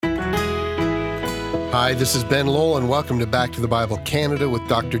Hi, this is Ben Lowell, and welcome to Back to the Bible Canada with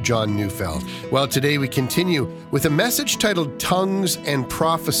Dr. John Neufeld. Well, today we continue with a message titled Tongues and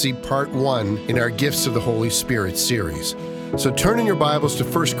Prophecy Part 1 in our Gifts of the Holy Spirit series. So turn in your Bibles to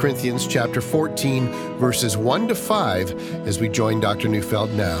 1 Corinthians chapter 14, verses 1 to 5, as we join Dr.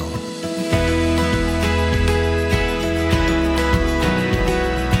 Neufeld now.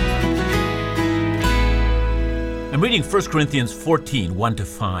 I'm reading 1 Corinthians 14, 1 to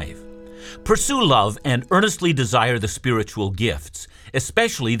 5. Pursue love and earnestly desire the spiritual gifts,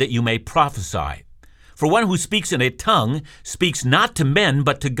 especially that you may prophesy. For one who speaks in a tongue speaks not to men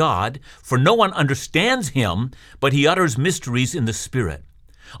but to God, for no one understands him, but he utters mysteries in the Spirit.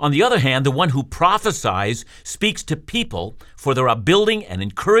 On the other hand, the one who prophesies speaks to people for their upbuilding and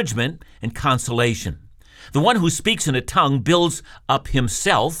encouragement and consolation. The one who speaks in a tongue builds up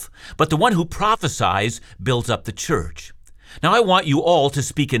himself, but the one who prophesies builds up the church. Now I want you all to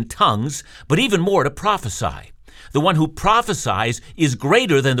speak in tongues, but even more to prophesy. The one who prophesies is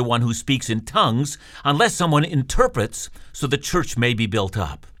greater than the one who speaks in tongues, unless someone interprets, so the church may be built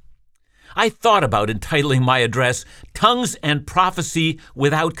up. I thought about entitling my address, Tongues and Prophecy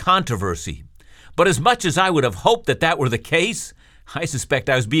Without Controversy. But as much as I would have hoped that that were the case, I suspect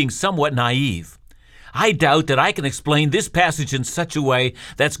I was being somewhat naive. I doubt that I can explain this passage in such a way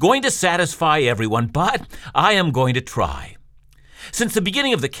that's going to satisfy everyone, but I am going to try. Since the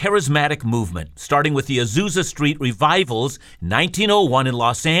beginning of the charismatic movement, starting with the Azusa Street revivals in 1901 in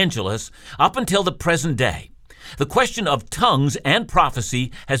Los Angeles, up until the present day, the question of tongues and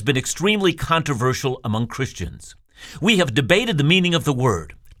prophecy has been extremely controversial among Christians. We have debated the meaning of the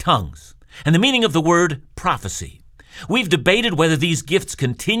word, tongues, and the meaning of the word, prophecy. We've debated whether these gifts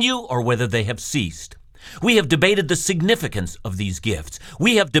continue or whether they have ceased. We have debated the significance of these gifts.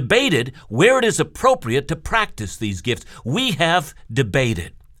 We have debated where it is appropriate to practice these gifts. We have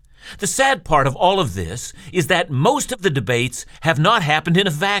debated. The sad part of all of this is that most of the debates have not happened in a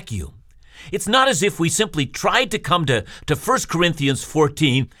vacuum. It's not as if we simply tried to come to 1 Corinthians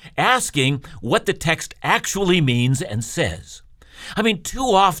 14 asking what the text actually means and says. I mean, too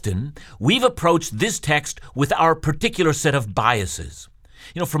often we've approached this text with our particular set of biases.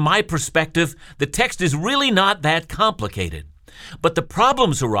 From my perspective, the text is really not that complicated. But the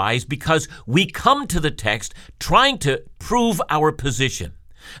problems arise because we come to the text trying to prove our position,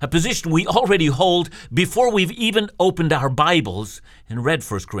 a position we already hold before we've even opened our Bibles and read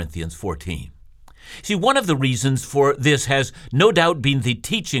 1 Corinthians 14. See, one of the reasons for this has no doubt been the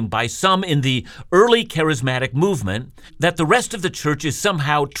teaching by some in the early charismatic movement that the rest of the church is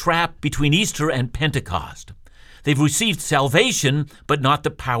somehow trapped between Easter and Pentecost. They've received salvation, but not the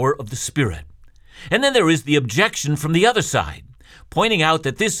power of the Spirit. And then there is the objection from the other side, pointing out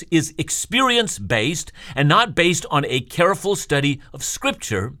that this is experience-based and not based on a careful study of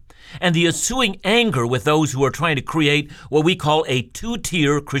Scripture, and the ensuing anger with those who are trying to create what we call a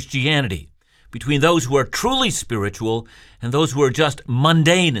two-tier Christianity, between those who are truly spiritual and those who are just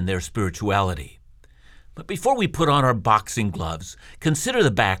mundane in their spirituality. But before we put on our boxing gloves, consider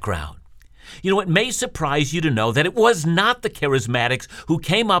the background. It may surprise you to know that it was not the charismatics who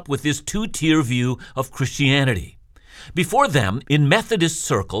came up with this two-tier view of Christianity. Before them, in Methodist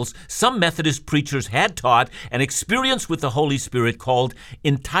circles, some Methodist preachers had taught an experience with the Holy Spirit called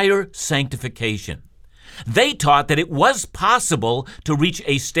entire sanctification. They taught that it was possible to reach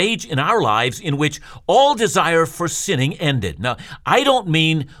a stage in our lives in which all desire for sinning ended. Now, I don't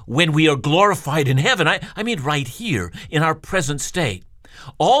mean when we are glorified in heaven. I mean right here in our present state.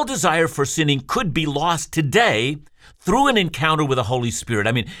 All desire for sinning could be lost today through an encounter with the Holy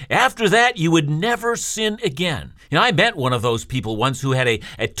Spirit. After that, you would never sin again. I met one of those people once who had a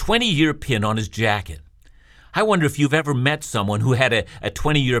 20-year pin on his jacket. I wonder if you've ever met someone who had a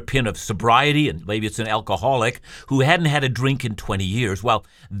 20-year pin of sobriety, and maybe it's an alcoholic, who hadn't had a drink in 20 years. Well,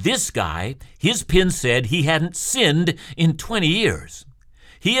 this guy, his pin said he hadn't sinned in 20 years.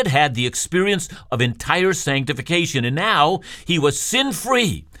 He had had the experience of entire sanctification, and now he was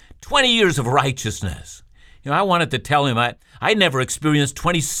sin-free, 20 years of righteousness. I wanted to tell him I never experienced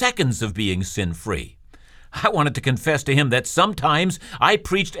 20 seconds of being sin-free. I wanted to confess to him that sometimes I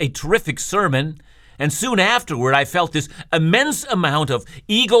preached a terrific sermon, and soon afterward I felt this immense amount of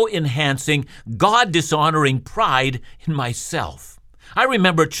ego-enhancing, God-dishonoring pride in myself. I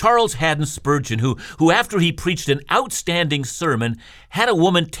remember Charles Haddon Spurgeon, who after he preached an outstanding sermon, had a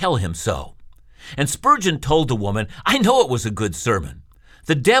woman tell him so. And Spurgeon told the woman, "I know it was a good sermon.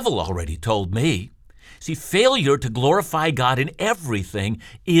 The devil already told me." See, failure to glorify God in everything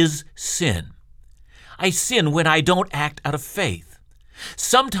is sin. I sin when I don't act out of faith.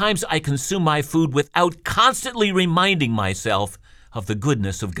 Sometimes I consume my food without constantly reminding myself of the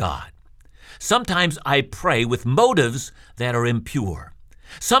goodness of God. Sometimes I pray with motives that are impure.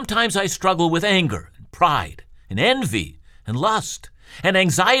 Sometimes I struggle with anger, and pride, and envy, and lust, and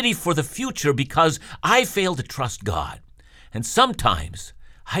anxiety for the future because I fail to trust God. And sometimes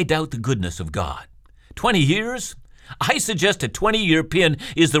I doubt the goodness of God. 20 years? I suggest a 20-year pin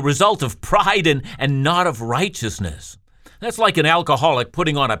is the result of pride and not of righteousness. That's like an alcoholic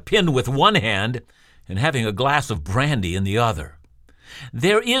putting on a pin with one hand and having a glass of brandy in the other.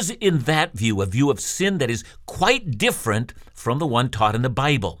 There is in that view a view of sin that is quite different from the one taught in the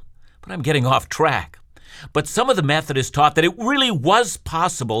Bible. But I'm getting off track. But some of the Methodists taught that it really was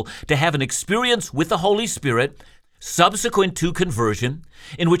possible to have an experience with the Holy Spirit subsequent to conversion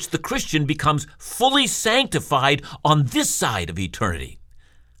in which the Christian becomes fully sanctified on this side of eternity.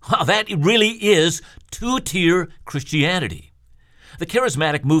 Well, that really is two-tier Christianity. The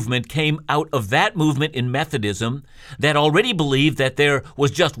charismatic movement came out of that movement in Methodism that already believed that there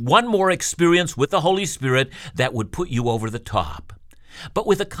was just one more experience with the Holy Spirit that would put you over the top. But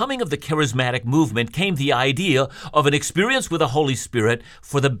with the coming of the charismatic movement came the idea of an experience with the Holy Spirit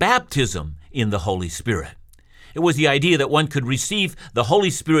for the baptism in the Holy Spirit. It was the idea that one could receive the Holy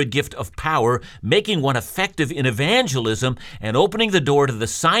Spirit gift of power, making one effective in evangelism and opening the door to the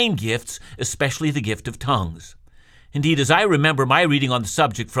sign gifts, especially the gift of tongues. Indeed, as I remember my reading on the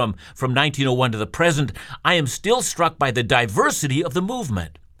subject from 1901 to the present, I am still struck by the diversity of the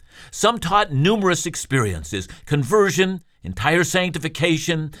movement. Some taught numerous experiences: conversion, entire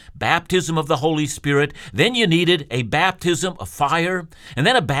sanctification, baptism of the Holy Spirit. Then you needed a baptism of fire, and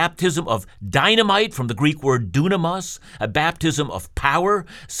then a baptism of dynamite from the Greek word dunamis, a baptism of power.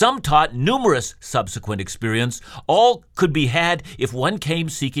 Some taught numerous subsequent experience. All could be had if one came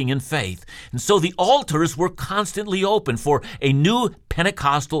seeking in faith. And so the altars were constantly open for a new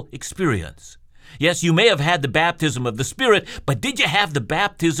Pentecostal experience. Yes, you may have had the baptism of the Spirit, but did you have the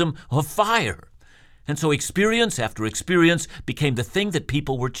baptism of fire? And so experience after experience became the thing that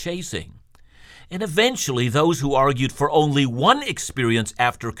people were chasing. And eventually, those who argued for only one experience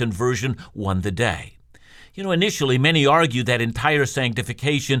after conversion won the day. Initially, many argued that entire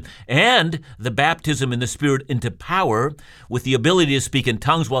sanctification and the baptism in the Spirit into power, with the ability to speak in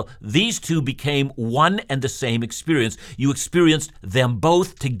tongues, well, these two became one and the same experience. You experienced them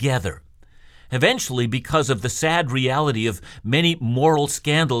both together. Eventually, because of the sad reality of many moral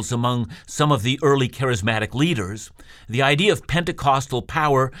scandals among some of the early charismatic leaders, the idea of Pentecostal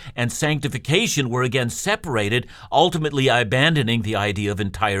power and sanctification were again separated, ultimately abandoning the idea of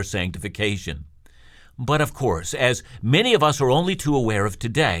entire sanctification. But of course, as many of us are only too aware of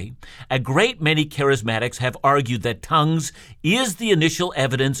today, a great many charismatics have argued that tongues is the initial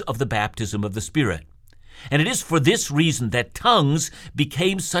evidence of the baptism of the Spirit. And it is for this reason that tongues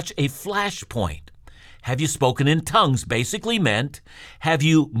became such a flashpoint. Have you spoken in tongues basically meant, have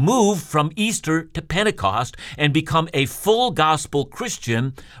you moved from Easter to Pentecost and become a full gospel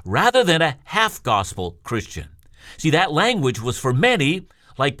Christian rather than a half gospel Christian? See, that language was for many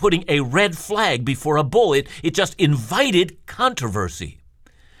like putting a red flag before a bull. It just invited controversy.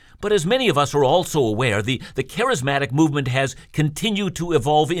 But as many of us are also aware, the charismatic movement has continued to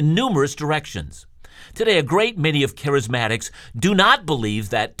evolve in numerous directions. Today, a great many of charismatics do not believe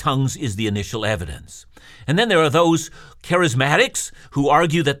that tongues is the initial evidence. And then there are those charismatics who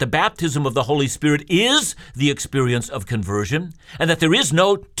argue that the baptism of the Holy Spirit is the experience of conversion, and that there is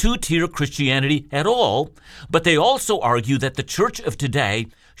no two-tier Christianity at all, but they also argue that the church of today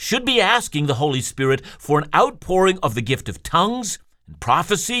should be asking the Holy Spirit for an outpouring of the gift of tongues,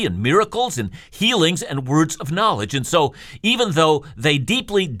 prophecy and miracles and healings and words of knowledge. And so even though they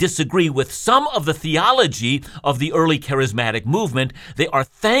deeply disagree with some of the theology of the early charismatic movement, they are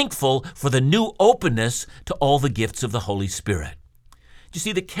thankful for the new openness to all the gifts of the Holy Spirit. You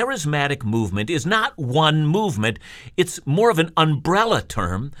see, the charismatic movement is not one movement. It's more of an umbrella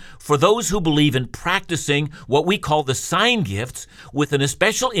term for those who believe in practicing what we call the sign gifts with an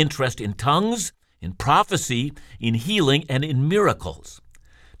especial interest in tongues, in prophecy, in healing, and in miracles.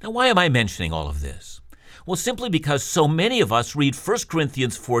 Now, why am I mentioning all of this? Well, simply because so many of us read 1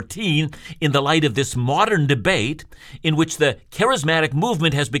 Corinthians 14 in the light of this modern debate in which the charismatic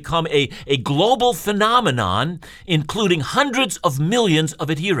movement has become a global phenomenon, including hundreds of millions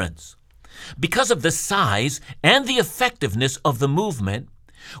of adherents. Because of the size and the effectiveness of the movement,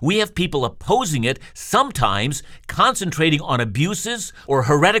 we have people opposing it, sometimes concentrating on abuses or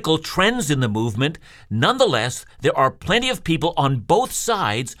heretical trends in the movement. Nonetheless, there are plenty of people on both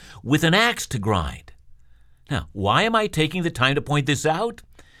sides with an axe to grind. Now, why am I taking the time to point this out?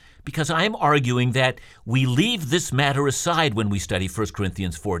 Because I'm arguing that we leave this matter aside when we study 1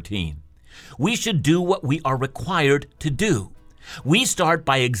 Corinthians 14. We should do what we are required to do. We start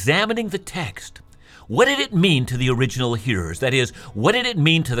by examining the text. What did it mean to the original hearers? That is, what did it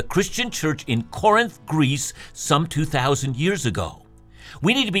mean to the Christian church in Corinth, Greece, some 2,000 years ago?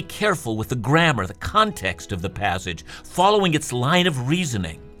 We need to be careful with the grammar, the context of the passage, following its line of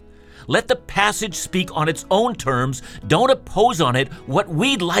reasoning. Let the passage speak on its own terms. Don't impose on it what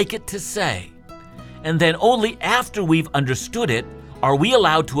we'd like it to say. And then only after we've understood it are we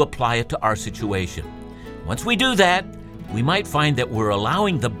allowed to apply it to our situation. Once we do that, we might find that we're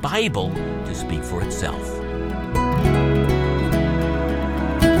allowing the Bible to speak for itself.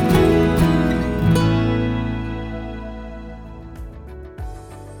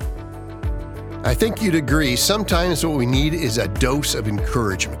 I think you'd agree, sometimes what we need is a dose of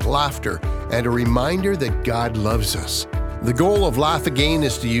encouragement, laughter, and a reminder that God loves us. The goal of Laugh Again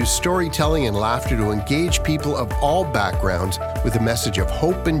is to use storytelling and laughter to engage people of all backgrounds with a message of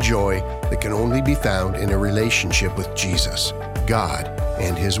hope and joy that can only be found in a relationship with Jesus, God,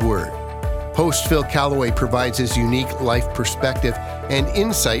 and His Word. Host Phil Callaway provides his unique life perspective and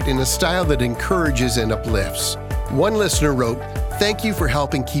insight in a style that encourages and uplifts. One listener wrote, "Thank you for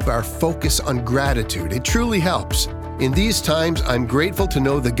helping keep our focus on gratitude. It truly helps. In these times, I'm grateful to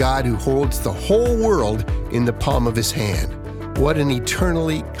know the God who holds the whole world in the palm of His hand. What an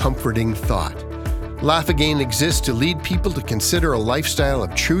eternally comforting thought." Laugh Again exists to lead people to consider a lifestyle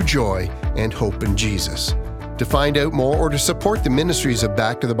of true joy and hope in Jesus. To find out more or to support the ministries of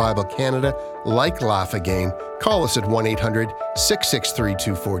Back to the Bible Canada, like Laugh Again, call us at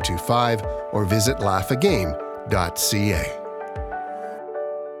 1-800-663-2425 or visit laughagain.ca.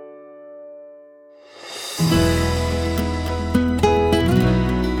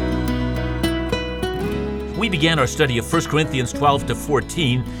 We began our study of 1 Corinthians 12 to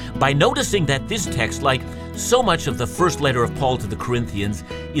 14 by noticing that this text, like so much of the first letter of Paul to the Corinthians,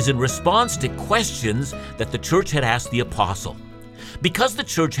 is in response to questions that the church had asked the apostle. Because the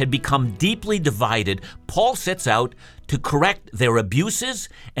church had become deeply divided, Paul sets out to correct their abuses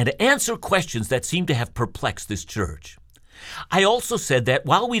and to answer questions that seem to have perplexed this church. I also said that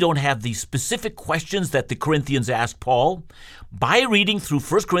while we don't have the specific questions that the Corinthians asked Paul, by reading through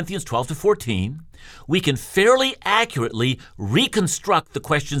 1 Corinthians 12 to 14, we can fairly accurately reconstruct the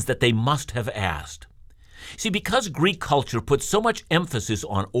questions that they must have asked. See, because Greek culture put so much emphasis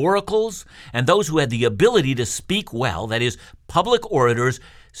on oracles and those who had the ability to speak well, that is, public orators,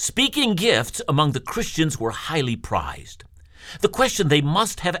 speaking gifts among the Christians were highly prized. The question they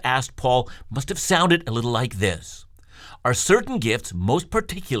must have asked Paul must have sounded a little like this. Are certain gifts, most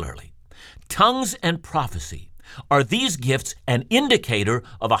particularly tongues and prophecy, are these gifts an indicator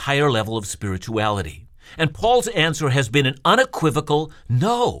of a higher level of spirituality? And Paul's answer has been an unequivocal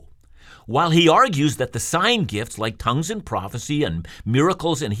no. While he argues that the sign gifts like tongues and prophecy and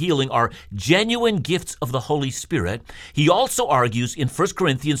miracles and healing are genuine gifts of the Holy Spirit, he also argues in 1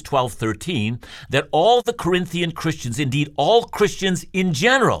 Corinthians 12:13 that all the Corinthian Christians, indeed all Christians in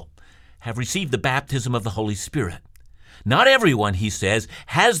general, have received the baptism of the Holy Spirit. Not everyone, he says,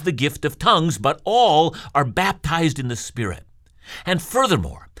 has the gift of tongues, but all are baptized in the Spirit. And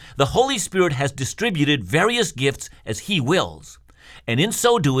furthermore, the Holy Spirit has distributed various gifts as He wills. And in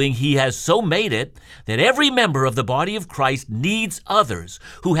so doing, He has so made it that every member of the body of Christ needs others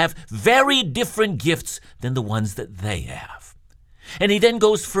who have very different gifts than the ones that they have. And he then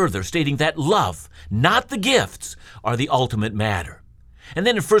goes further, stating that love, not the gifts, are the ultimate matter. And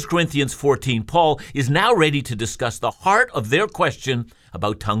then in 1 Corinthians 14, Paul is now ready to discuss the heart of their question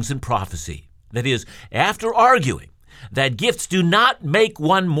about tongues and prophecy. That is, after arguing that gifts do not make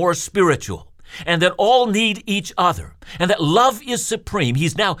one more spiritual, and that all need each other, and that love is supreme,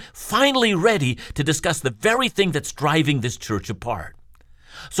 he's now finally ready to discuss the very thing that's driving this church apart.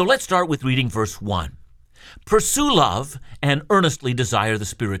 So let's start with reading verse 1. Pursue love and earnestly desire the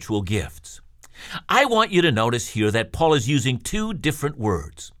spiritual gifts. I want you to notice here that Paul is using two different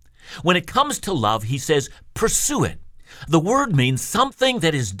words. When it comes to love, he says, pursue it. The word means something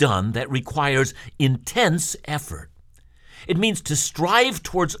that is done that requires intense effort. It means to strive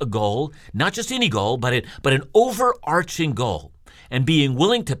towards a goal, not just any goal, but an overarching goal, and being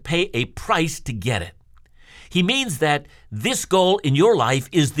willing to pay a price to get it. He means that this goal in your life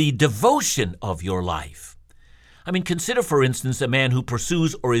is the devotion of your life. I mean, consider, for instance, a man who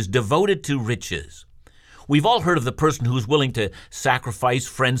pursues or is devoted to riches. We've all heard of the person who's willing to sacrifice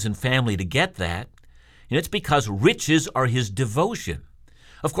friends and family to get that, and it's because riches are his devotion.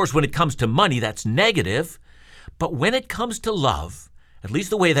 Of course, when it comes to money, that's negative, but when it comes to love, at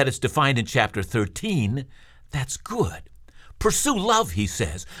least the way that it's defined in chapter 13, that's good. Pursue love, he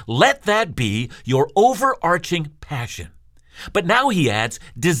says. Let that be your overarching passion. But now he adds,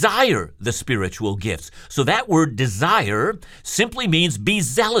 desire the spiritual gifts. So that word desire simply means be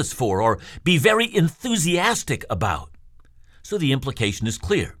zealous for or be very enthusiastic about. So the implication is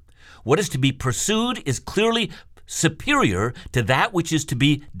clear. What is to be pursued is clearly superior to that which is to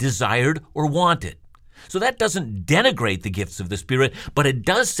be desired or wanted. So that doesn't denigrate the gifts of the Spirit, but it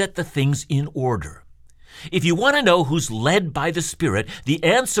does set the things in order. If you want to know who's led by the Spirit, the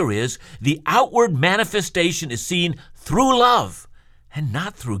answer is the outward manifestation is seen through love and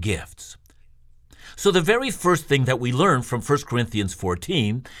not through gifts. So the very first thing that we learn from 1 Corinthians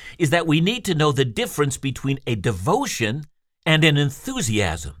 14 is that we need to know the difference between a devotion and an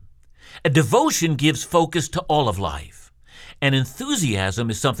enthusiasm. A devotion gives focus to all of life. An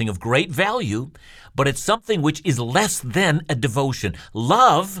enthusiasm is something of great value, but it's something which is less than a devotion.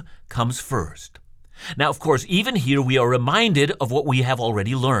 Love comes first. Now, of course, even here we are reminded of what we have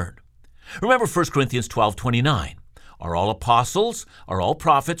already learned. Remember 1 Corinthians 12:29. Are all apostles, are all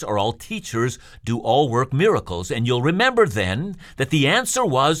prophets, are all teachers, do all work miracles? And you'll remember then that the answer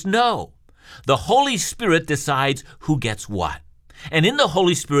was no. The Holy Spirit decides who gets what. And in the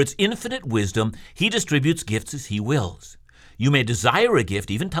Holy Spirit's infinite wisdom, he distributes gifts as he wills. You may desire a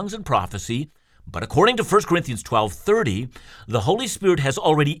gift, even tongues and prophecy, but according to 1 Corinthians 12:30, the Holy Spirit has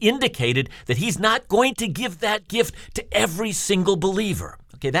already indicated that he's not going to give that gift to every single believer.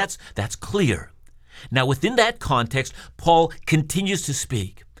 Okay, that's clear. Now, within that context, Paul continues to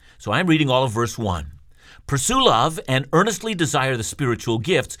speak. So I'm reading all of verse 1. Pursue love and earnestly desire the spiritual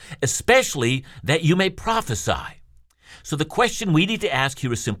gifts, especially that you may prophesy. So the question we need to ask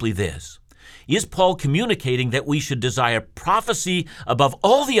here is simply this. Is Paul communicating that we should desire prophecy above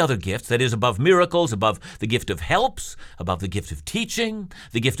all the other gifts, that is, above miracles, above the gift of helps, above the gift of teaching,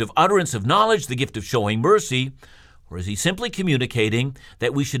 the gift of utterance of knowledge, the gift of showing mercy? Or is he simply communicating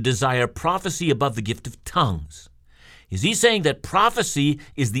that we should desire prophecy above the gift of tongues? Is he saying that prophecy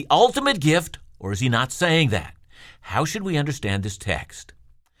is the ultimate gift, or is he not saying that? How should we understand this text?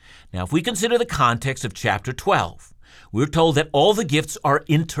 Now, if we consider the context of chapter 12, we're told that all the gifts are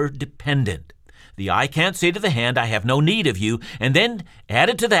interdependent. The eye can't say to the hand, I have no need of you. And then,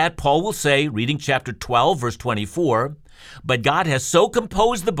 added to that, Paul will say, reading chapter 12, verse 24, but God has so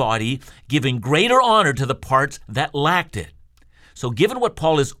composed the body, giving greater honor to the parts that lacked it. So given what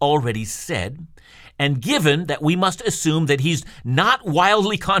Paul has already said, and given that we must assume that he's not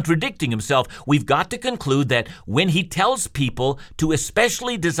wildly contradicting himself, we've got to conclude that when he tells people to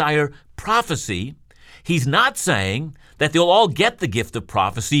especially desire prophecy, he's not saying that they'll all get the gift of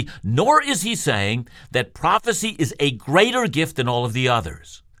prophecy, nor is he saying that prophecy is a greater gift than all of the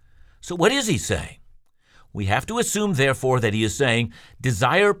others. So what is he saying? We have to assume, therefore, that he is saying,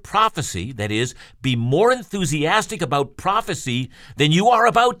 desire prophecy, that is, be more enthusiastic about prophecy than you are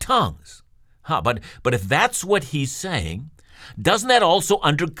about tongues. But if that's what he's saying, doesn't that also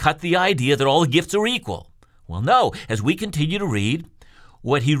undercut the idea that all the gifts are equal? Well, no. As we continue to read,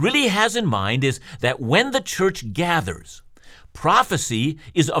 what he really has in mind is that when the church gathers, prophecy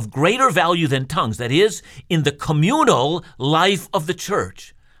is of greater value than tongues, that is, in the communal life of the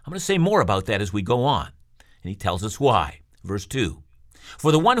church. I'm going to say more about that as we go on. And he tells us why. Verse 2.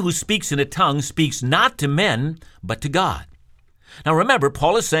 For the one who speaks in a tongue speaks not to men, but to God. Now remember,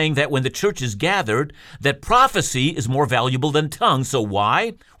 Paul is saying that when the church is gathered, that prophecy is more valuable than tongues. So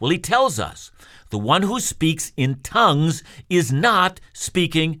why? Well, he tells us, the one who speaks in tongues is not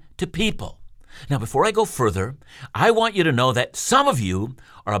speaking to people. Now, before I go further, I want you to know that some of you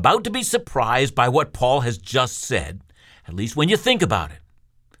are about to be surprised by what Paul has just said, at least when you think about it.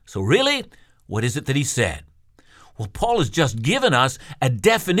 So really, what is it that he said? Well, Paul has just given us a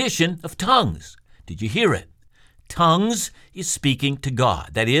definition of tongues. Did you hear it? Tongues is speaking to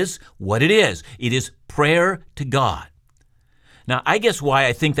God. That is what it is. It is prayer to God. Now, I guess why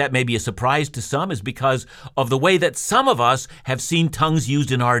I think that may be a surprise to some is because of the way that some of us have seen tongues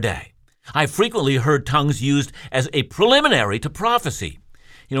used in our day. I've frequently heard tongues used as a preliminary to prophecy.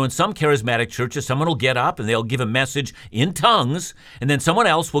 You know, in some charismatic churches, someone will get up and they'll give a message in tongues, and then someone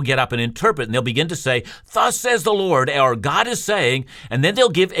else will get up and interpret, and they'll begin to say, thus says the Lord, or God is saying, and then they'll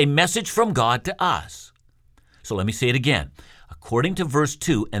give a message from God to us. So let me say it again. According to verse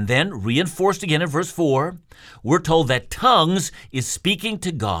 2, and then reinforced again in verse 4, we're told that tongues is speaking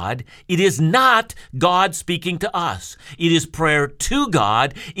to God. It is not God speaking to us. It is prayer to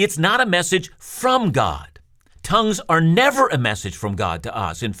God. It's not a message from God. Tongues are never a message from God to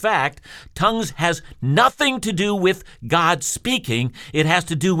us. In fact, tongues has nothing to do with God speaking. It has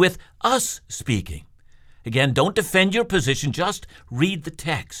to do with us speaking. Again, don't defend your position. Just read the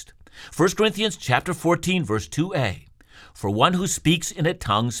text. 1 Corinthians chapter 14, verse 2a. For one who speaks in a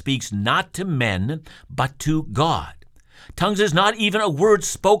tongue speaks not to men, but to God. Tongues is not even a word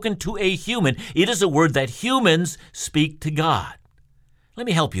spoken to a human. It is a word that humans speak to God. Let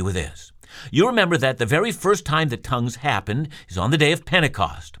me help you with this. You remember that the very first time that tongues happened is on the day of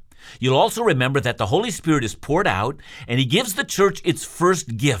Pentecost. You'll also remember that the Holy Spirit is poured out, and He gives the church its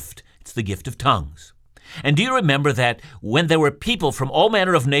first gift. It's the gift of tongues. And do you remember that when there were people from all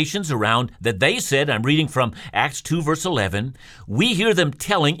manner of nations around, that they said, I'm reading from Acts 2, verse 11, we hear them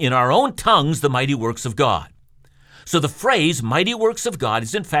telling in our own tongues the mighty works of God. So the phrase, mighty works of God,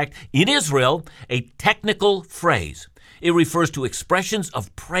 is in fact, in Israel, a technical phrase. It refers to expressions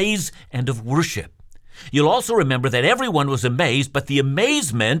of praise and of worship. You'll also remember that everyone was amazed, but the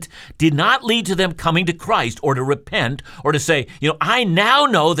amazement did not lead to them coming to Christ or to repent or to say, I now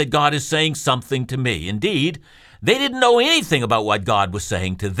know that God is saying something to me. Indeed, they didn't know anything about what God was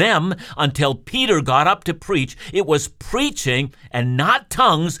saying to them until Peter got up to preach. It was preaching and not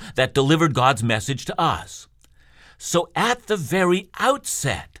tongues that delivered God's message to us. So at the very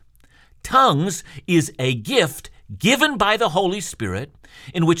outset, tongues is a gift given by the Holy Spirit,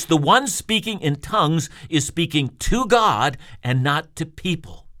 in which the one speaking in tongues is speaking to God and not to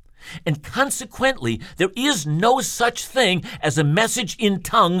people. And consequently, there is no such thing as a message in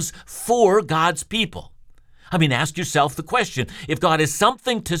tongues for God's people. Ask yourself the question, if God has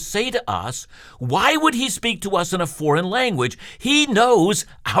something to say to us, why would He speak to us in a foreign language? He knows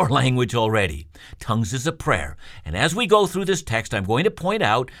our language already. Tongues is a prayer. And as we go through this text, I'm going to point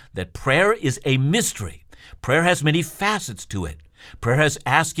out that prayer is a mystery. Prayer has many facets to it. Prayer has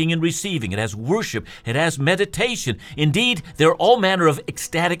asking and receiving. It has worship. It has meditation. Indeed, there are all manner of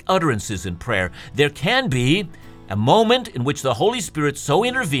ecstatic utterances in prayer. There can be a moment in which the Holy Spirit so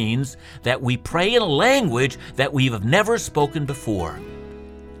intervenes that we pray in a language that we have never spoken before.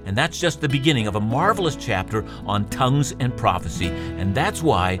 And that's just the beginning of a marvelous chapter on tongues and prophecy. And that's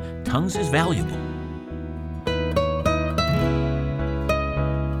why tongues is valuable.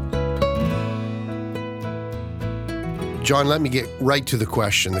 John, let me get right to the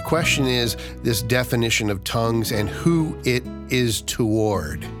question. The question is this definition of tongues and who it is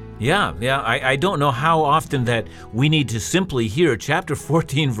toward. Yeah. I don't know how often that we need to simply hear chapter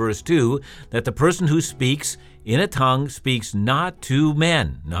 14, verse 2, that the person who speaks in a tongue speaks not to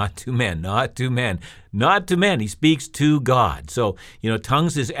men. He speaks to God. So,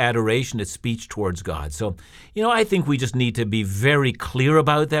 tongues is adoration, it's speech towards God. So, I think we just need to be very clear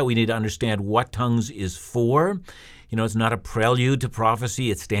about that. We need to understand what tongues is for. It's not a prelude to prophecy.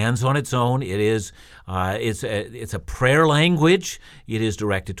 It stands on its own. It is, it's a prayer language. It is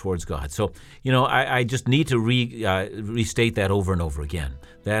directed towards God. So, I just need to restate that over and over again.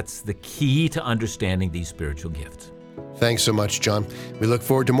 That's the key to understanding these spiritual gifts. Thanks so much, John. We look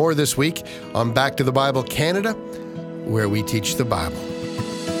forward to more this week on Back to the Bible Canada, where we teach the Bible.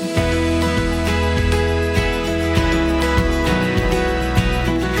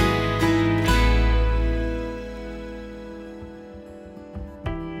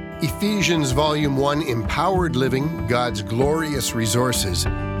 Ephesians Volume 1, Empowered Living, God's Glorious Resources,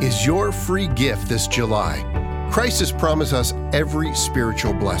 is your free gift this July. Christ has promised us every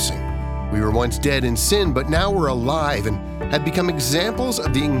spiritual blessing. We were once dead in sin, but now we're alive and have become examples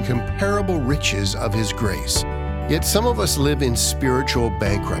of the incomparable riches of His grace. Yet some of us live in spiritual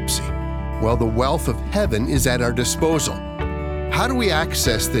bankruptcy, while the wealth of heaven is at our disposal. How do we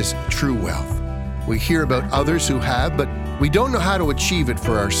access this true wealth? We hear about others who have, but we don't know how to achieve it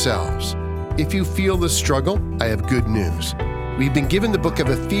for ourselves. If you feel the struggle, I have good news. We've been given the book of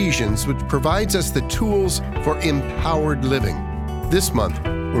Ephesians, which provides us the tools for empowered living. This month,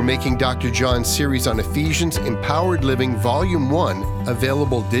 we're making Dr. John's series on Ephesians Empowered Living Volume 1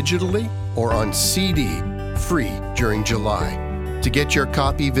 available digitally or on CD, free during July. To get your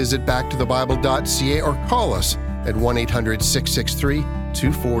copy, visit backtothebible.ca or call us at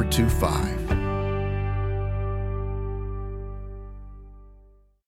 1-800-663-2425.